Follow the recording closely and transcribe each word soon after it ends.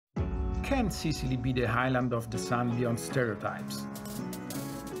can Sicily be the island of the sun beyond stereotypes?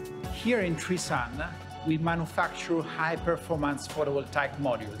 Here in Trisun, we manufacture high-performance photovoltaic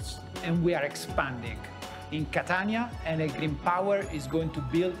modules, and we are expanding. In Catania, Enel Green Power is going to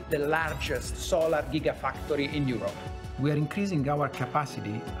build the largest solar gigafactory in Europe. We are increasing our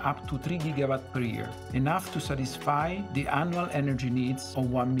capacity up to 3 gigawatts per year, enough to satisfy the annual energy needs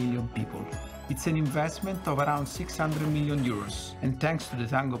of 1 million people. It's an investment of around 600 million euros, and thanks to the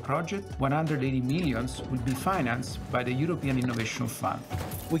Tango project, 180 millions will be financed by the European Innovation Fund.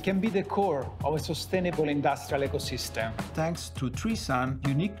 We can be the core of a sustainable industrial ecosystem. Thanks to Trisun's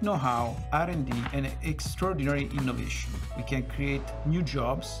unique know-how, R&D, and extraordinary innovation, we can create new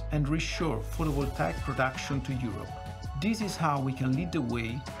jobs and reshore photovoltaic production to Europe. This is how we can lead the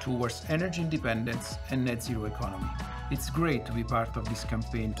way towards energy independence and net zero economy. It's great to be part of this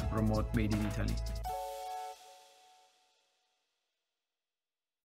campaign to promote Made in Italy.